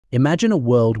Imagine a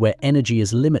world where energy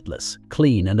is limitless,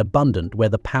 clean, and abundant, where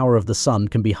the power of the sun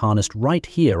can be harnessed right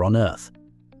here on Earth.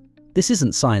 This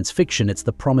isn't science fiction, it's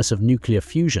the promise of nuclear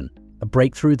fusion, a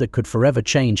breakthrough that could forever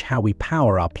change how we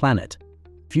power our planet.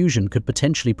 Fusion could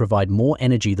potentially provide more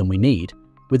energy than we need,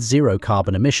 with zero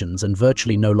carbon emissions and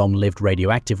virtually no long-lived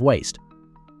radioactive waste.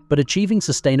 But achieving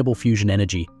sustainable fusion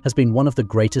energy has been one of the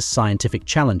greatest scientific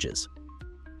challenges.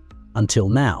 Until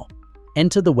now.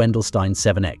 Enter the Wendelstein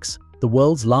 7X, the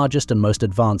world's largest and most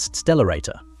advanced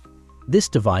stellarator. This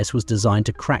device was designed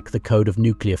to crack the code of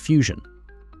nuclear fusion.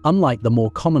 Unlike the more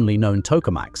commonly known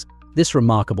tokamaks, this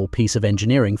remarkable piece of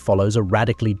engineering follows a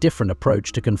radically different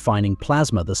approach to confining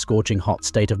plasma, the scorching hot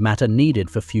state of matter needed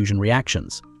for fusion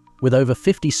reactions. With over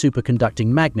 50 superconducting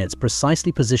magnets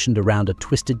precisely positioned around a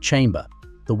twisted chamber,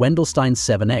 the Wendelstein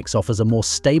 7X offers a more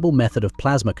stable method of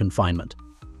plasma confinement.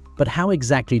 But how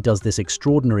exactly does this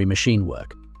extraordinary machine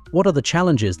work? What are the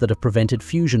challenges that have prevented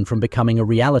fusion from becoming a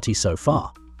reality so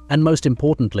far? And most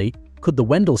importantly, could the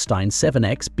Wendelstein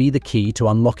 7X be the key to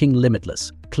unlocking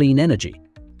limitless, clean energy?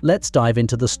 Let's dive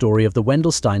into the story of the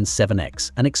Wendelstein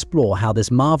 7X and explore how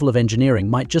this marvel of engineering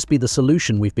might just be the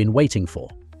solution we've been waiting for.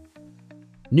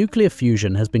 Nuclear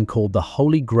fusion has been called the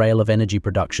holy grail of energy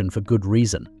production for good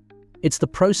reason. It's the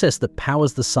process that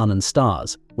powers the sun and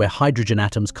stars, where hydrogen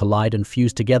atoms collide and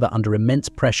fuse together under immense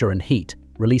pressure and heat,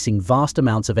 releasing vast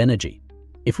amounts of energy.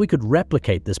 If we could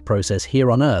replicate this process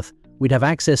here on Earth, we'd have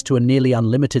access to a nearly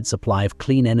unlimited supply of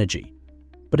clean energy.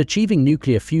 But achieving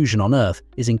nuclear fusion on Earth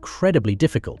is incredibly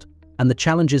difficult, and the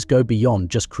challenges go beyond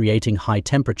just creating high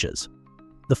temperatures.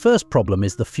 The first problem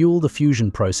is the fuel. The fusion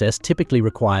process typically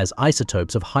requires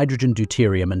isotopes of hydrogen,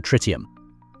 deuterium, and tritium.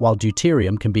 While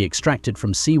deuterium can be extracted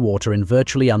from seawater in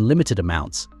virtually unlimited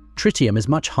amounts, tritium is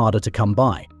much harder to come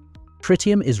by.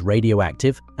 Tritium is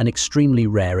radioactive and extremely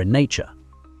rare in nature.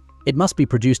 It must be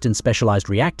produced in specialized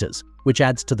reactors, which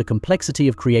adds to the complexity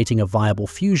of creating a viable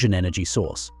fusion energy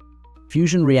source.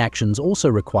 Fusion reactions also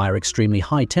require extremely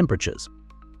high temperatures.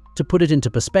 To put it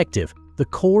into perspective, the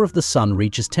core of the sun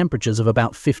reaches temperatures of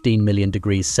about 15 million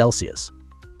degrees Celsius.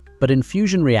 But in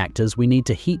fusion reactors, we need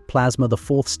to heat plasma, the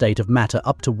fourth state of matter,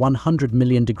 up to 100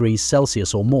 million degrees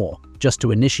Celsius or more, just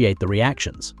to initiate the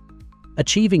reactions.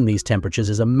 Achieving these temperatures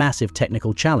is a massive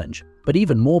technical challenge, but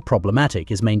even more problematic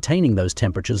is maintaining those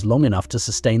temperatures long enough to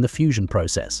sustain the fusion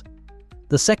process.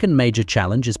 The second major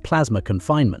challenge is plasma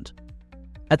confinement.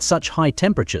 At such high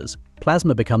temperatures,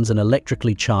 plasma becomes an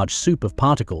electrically charged soup of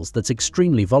particles that's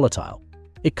extremely volatile.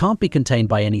 It can't be contained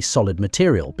by any solid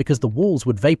material because the walls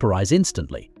would vaporize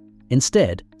instantly.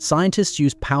 Instead, scientists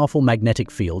use powerful magnetic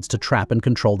fields to trap and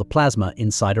control the plasma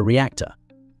inside a reactor.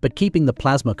 But keeping the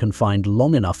plasma confined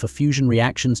long enough for fusion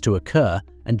reactions to occur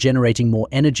and generating more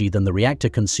energy than the reactor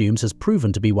consumes has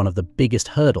proven to be one of the biggest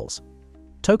hurdles.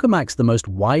 Tokamaks, the most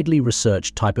widely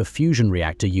researched type of fusion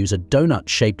reactor, use a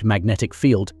donut-shaped magnetic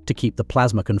field to keep the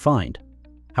plasma confined.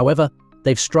 However,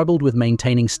 they've struggled with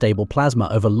maintaining stable plasma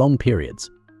over long periods.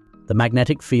 The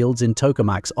magnetic fields in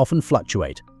tokamaks often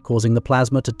fluctuate, causing the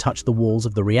plasma to touch the walls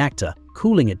of the reactor,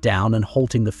 cooling it down and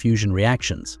halting the fusion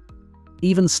reactions.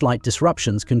 Even slight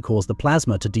disruptions can cause the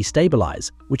plasma to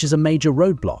destabilize, which is a major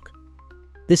roadblock.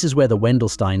 This is where the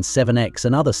Wendelstein 7X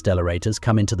and other stellarators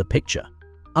come into the picture.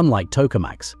 Unlike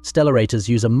tokamaks, stellarators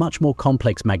use a much more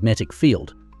complex magnetic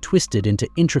field, twisted into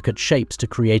intricate shapes to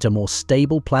create a more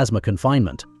stable plasma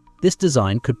confinement. This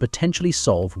design could potentially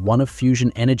solve one of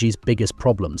fusion energy's biggest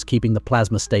problems, keeping the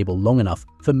plasma stable long enough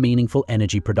for meaningful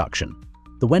energy production.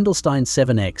 The Wendelstein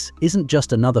 7X isn't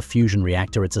just another fusion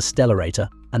reactor, it's a stellarator,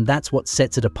 and that's what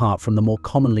sets it apart from the more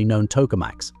commonly known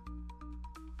tokamaks.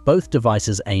 Both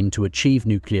devices aim to achieve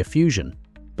nuclear fusion,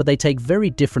 but they take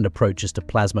very different approaches to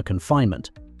plasma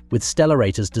confinement, with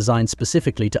stellarators designed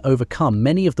specifically to overcome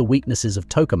many of the weaknesses of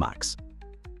tokamaks.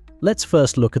 Let's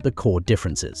first look at the core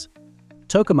differences.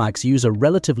 Tokamaks use a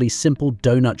relatively simple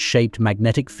donut-shaped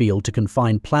magnetic field to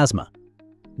confine plasma.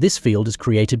 This field is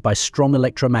created by strong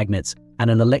electromagnets and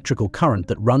an electrical current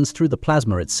that runs through the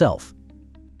plasma itself.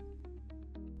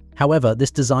 However,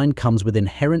 this design comes with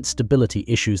inherent stability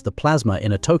issues. The plasma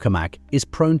in a tokamak is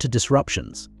prone to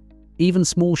disruptions. Even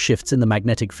small shifts in the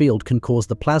magnetic field can cause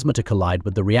the plasma to collide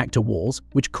with the reactor walls,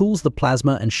 which cools the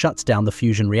plasma and shuts down the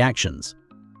fusion reactions.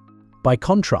 By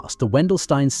contrast, the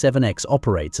Wendelstein 7X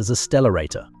operates as a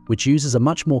stellarator, which uses a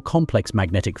much more complex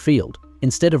magnetic field.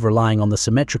 Instead of relying on the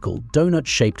symmetrical,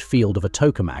 donut-shaped field of a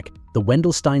tokamak, the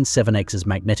Wendelstein 7X's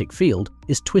magnetic field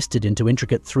is twisted into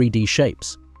intricate 3D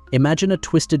shapes. Imagine a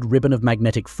twisted ribbon of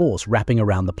magnetic force wrapping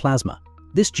around the plasma.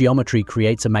 This geometry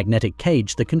creates a magnetic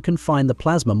cage that can confine the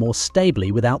plasma more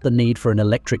stably without the need for an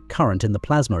electric current in the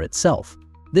plasma itself.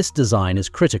 This design is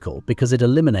critical because it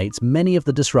eliminates many of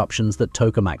the disruptions that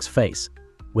tokamaks face.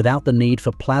 Without the need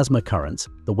for plasma currents,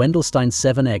 the Wendelstein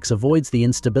 7X avoids the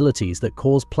instabilities that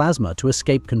cause plasma to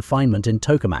escape confinement in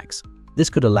tokamaks. This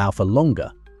could allow for longer,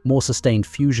 more sustained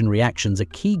fusion reactions, a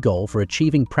key goal for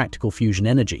achieving practical fusion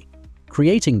energy.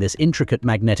 Creating this intricate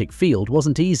magnetic field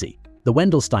wasn't easy. The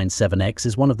Wendelstein 7X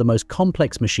is one of the most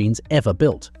complex machines ever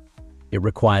built. It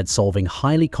required solving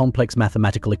highly complex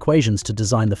mathematical equations to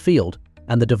design the field,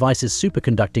 and the device's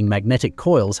superconducting magnetic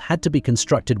coils had to be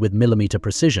constructed with millimeter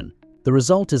precision. The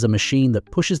result is a machine that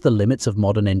pushes the limits of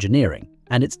modern engineering,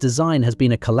 and its design has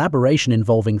been a collaboration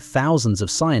involving thousands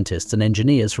of scientists and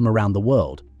engineers from around the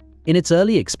world. In its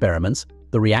early experiments,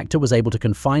 the reactor was able to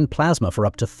confine plasma for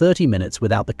up to 30 minutes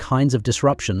without the kinds of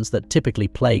disruptions that typically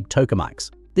plague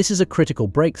tokamaks. This is a critical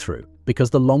breakthrough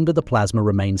because the longer the plasma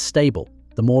remains stable,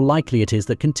 the more likely it is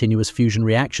that continuous fusion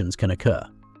reactions can occur.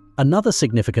 Another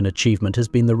significant achievement has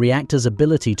been the reactor's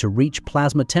ability to reach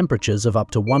plasma temperatures of up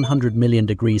to 100 million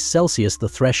degrees Celsius, the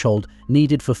threshold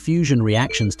needed for fusion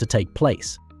reactions to take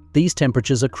place. These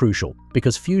temperatures are crucial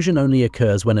because fusion only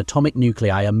occurs when atomic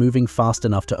nuclei are moving fast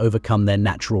enough to overcome their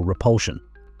natural repulsion.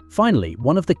 Finally,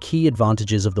 one of the key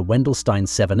advantages of the Wendelstein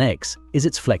 7X is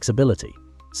its flexibility.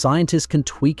 Scientists can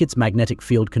tweak its magnetic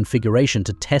field configuration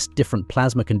to test different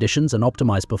plasma conditions and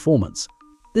optimize performance.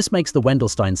 This makes the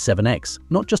Wendelstein 7X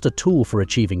not just a tool for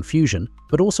achieving fusion,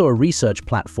 but also a research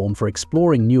platform for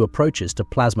exploring new approaches to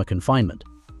plasma confinement.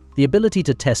 The ability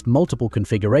to test multiple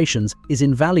configurations is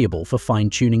invaluable for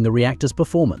fine-tuning the reactor's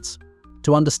performance.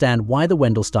 To understand why the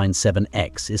Wendelstein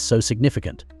 7X is so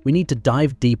significant, we need to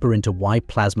dive deeper into why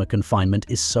plasma confinement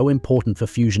is so important for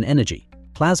fusion energy.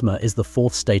 Plasma is the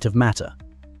fourth state of matter.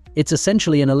 It's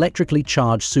essentially an electrically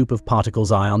charged soup of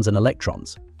particles, ions, and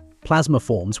electrons. Plasma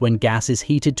forms when gas is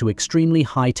heated to extremely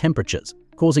high temperatures,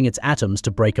 causing its atoms to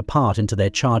break apart into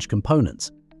their charged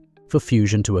components. For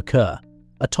fusion to occur,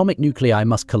 atomic nuclei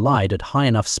must collide at high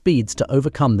enough speeds to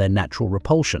overcome their natural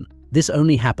repulsion. This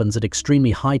only happens at extremely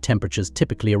high temperatures,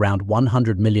 typically around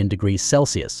 100 million degrees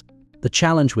Celsius. The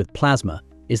challenge with plasma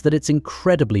is that it's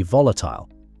incredibly volatile.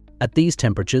 At these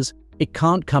temperatures, it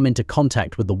can't come into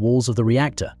contact with the walls of the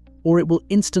reactor, or it will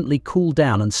instantly cool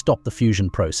down and stop the fusion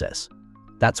process.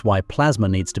 That's why plasma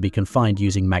needs to be confined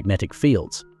using magnetic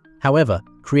fields. However,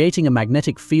 creating a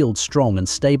magnetic field strong and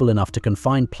stable enough to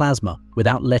confine plasma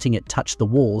without letting it touch the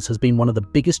walls has been one of the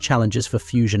biggest challenges for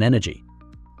fusion energy.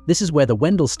 This is where the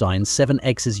Wendelstein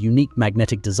 7X's unique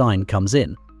magnetic design comes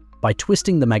in. By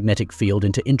twisting the magnetic field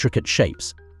into intricate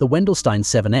shapes, the Wendelstein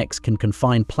 7X can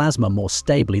confine plasma more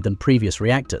stably than previous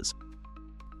reactors.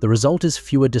 The result is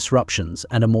fewer disruptions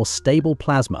and a more stable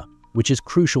plasma, which is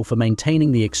crucial for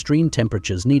maintaining the extreme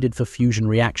temperatures needed for fusion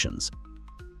reactions.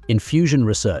 In fusion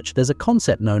research, there's a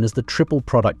concept known as the triple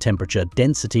product: temperature,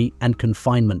 density, and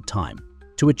confinement time.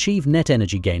 To achieve net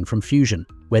energy gain from fusion,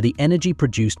 where the energy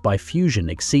produced by fusion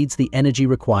exceeds the energy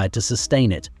required to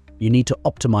sustain it, you need to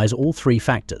optimize all three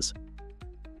factors.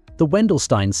 The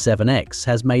Wendelstein 7X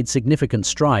has made significant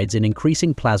strides in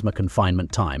increasing plasma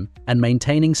confinement time and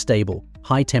maintaining stable,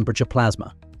 high-temperature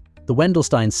plasma. The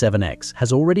Wendelstein 7X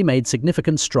has already made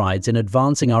significant strides in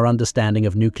advancing our understanding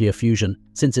of nuclear fusion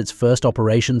since its first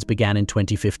operations began in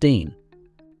 2015.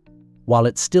 While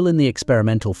it's still in the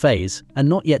experimental phase and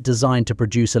not yet designed to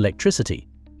produce electricity,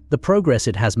 the progress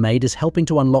it has made is helping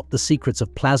to unlock the secrets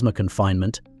of plasma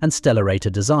confinement and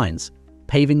stellarator designs,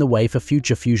 paving the way for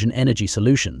future fusion energy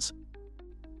solutions.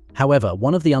 However,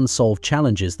 one of the unsolved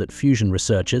challenges that fusion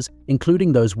researchers,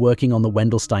 including those working on the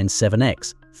Wendelstein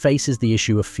 7X, face is the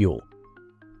issue of fuel.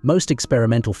 Most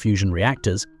experimental fusion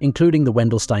reactors, including the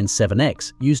Wendelstein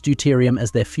 7X, use deuterium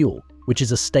as their fuel, which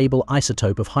is a stable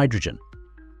isotope of hydrogen.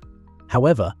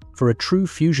 However, for a true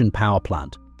fusion power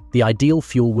plant, the ideal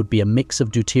fuel would be a mix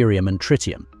of deuterium and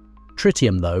tritium.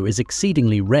 Tritium, though, is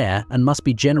exceedingly rare and must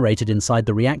be generated inside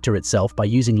the reactor itself by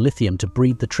using lithium to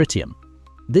breed the tritium.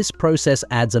 This process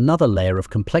adds another layer of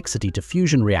complexity to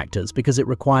fusion reactors because it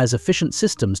requires efficient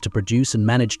systems to produce and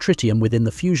manage tritium within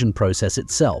the fusion process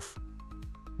itself.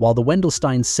 While the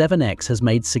Wendelstein 7X has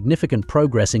made significant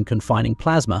progress in confining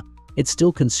plasma, it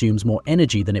still consumes more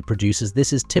energy than it produces.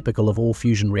 This is typical of all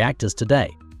fusion reactors today.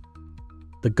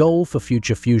 The goal for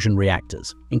future fusion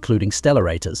reactors, including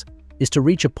stellarators, is to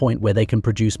reach a point where they can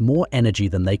produce more energy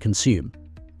than they consume,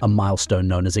 a milestone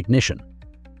known as ignition.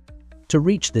 To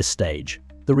reach this stage,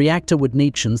 the reactor would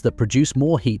need fusions that produce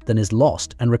more heat than is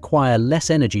lost and require less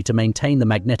energy to maintain the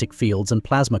magnetic fields and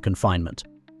plasma confinement.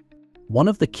 One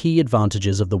of the key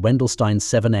advantages of the Wendelstein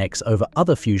 7X over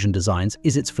other fusion designs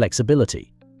is its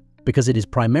flexibility. Because it is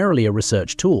primarily a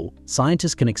research tool,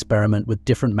 scientists can experiment with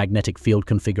different magnetic field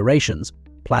configurations,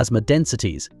 plasma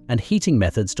densities, and heating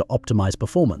methods to optimize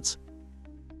performance.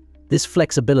 This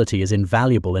flexibility is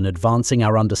invaluable in advancing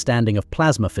our understanding of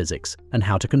plasma physics and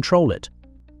how to control it.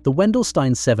 The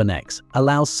Wendelstein 7X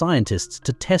allows scientists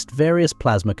to test various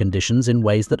plasma conditions in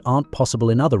ways that aren't possible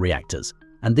in other reactors,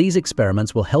 and these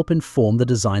experiments will help inform the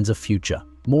designs of future,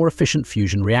 more efficient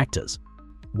fusion reactors.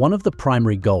 One of the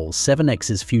primary goals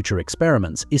 7X's future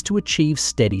experiments is to achieve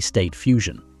steady-state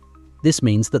fusion. This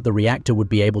means that the reactor would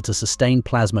be able to sustain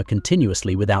plasma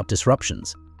continuously without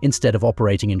disruptions, instead of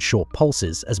operating in short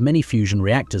pulses as many fusion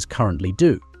reactors currently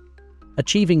do.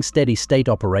 Achieving steady-state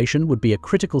operation would be a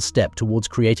critical step towards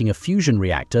creating a fusion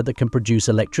reactor that can produce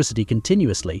electricity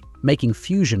continuously, making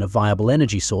fusion a viable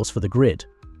energy source for the grid.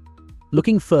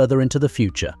 Looking further into the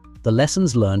future, the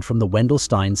lessons learned from the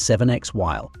Wendelstein 7X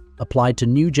will applied to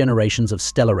new generations of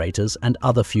stellarators and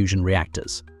other fusion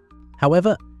reactors.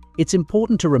 However, it's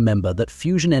important to remember that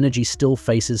fusion energy still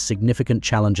faces significant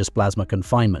challenges. Plasma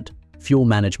confinement, fuel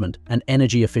management, and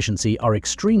energy efficiency are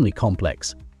extremely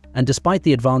complex, and despite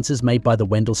the advances made by the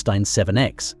Wendelstein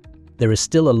 7X, there is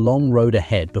still a long road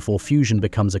ahead before fusion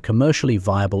becomes a commercially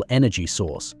viable energy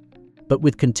source. But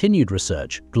with continued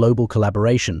research, global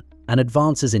collaboration, and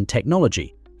advances in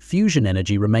technology, fusion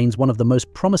energy remains one of the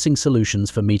most promising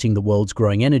solutions for meeting the world's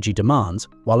growing energy demands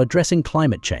while addressing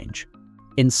climate change.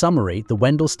 In summary, the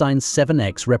Wendelstein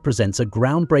 7X represents a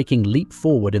groundbreaking leap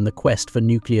forward in the quest for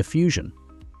nuclear fusion.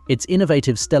 Its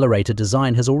innovative stellarator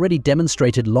design has already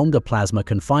demonstrated longer plasma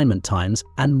confinement times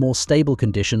and more stable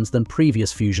conditions than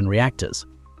previous fusion reactors.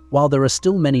 While there are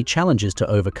still many challenges to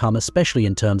overcome, especially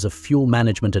in terms of fuel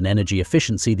management and energy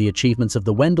efficiency, the achievements of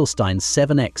the Wendelstein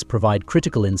 7X provide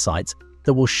critical insights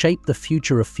that will shape the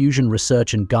future of fusion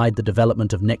research and guide the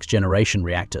development of next-generation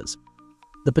reactors.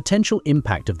 The potential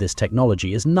impact of this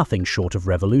technology is nothing short of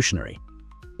revolutionary.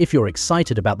 If you're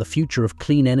excited about the future of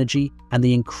clean energy and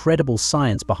the incredible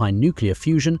science behind nuclear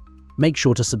fusion, make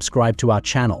sure to subscribe to our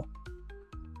channel.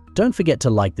 Don't forget to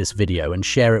like this video and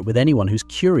share it with anyone who's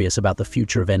curious about the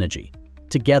future of energy.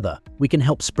 Together, we can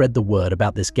help spread the word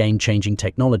about this game-changing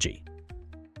technology.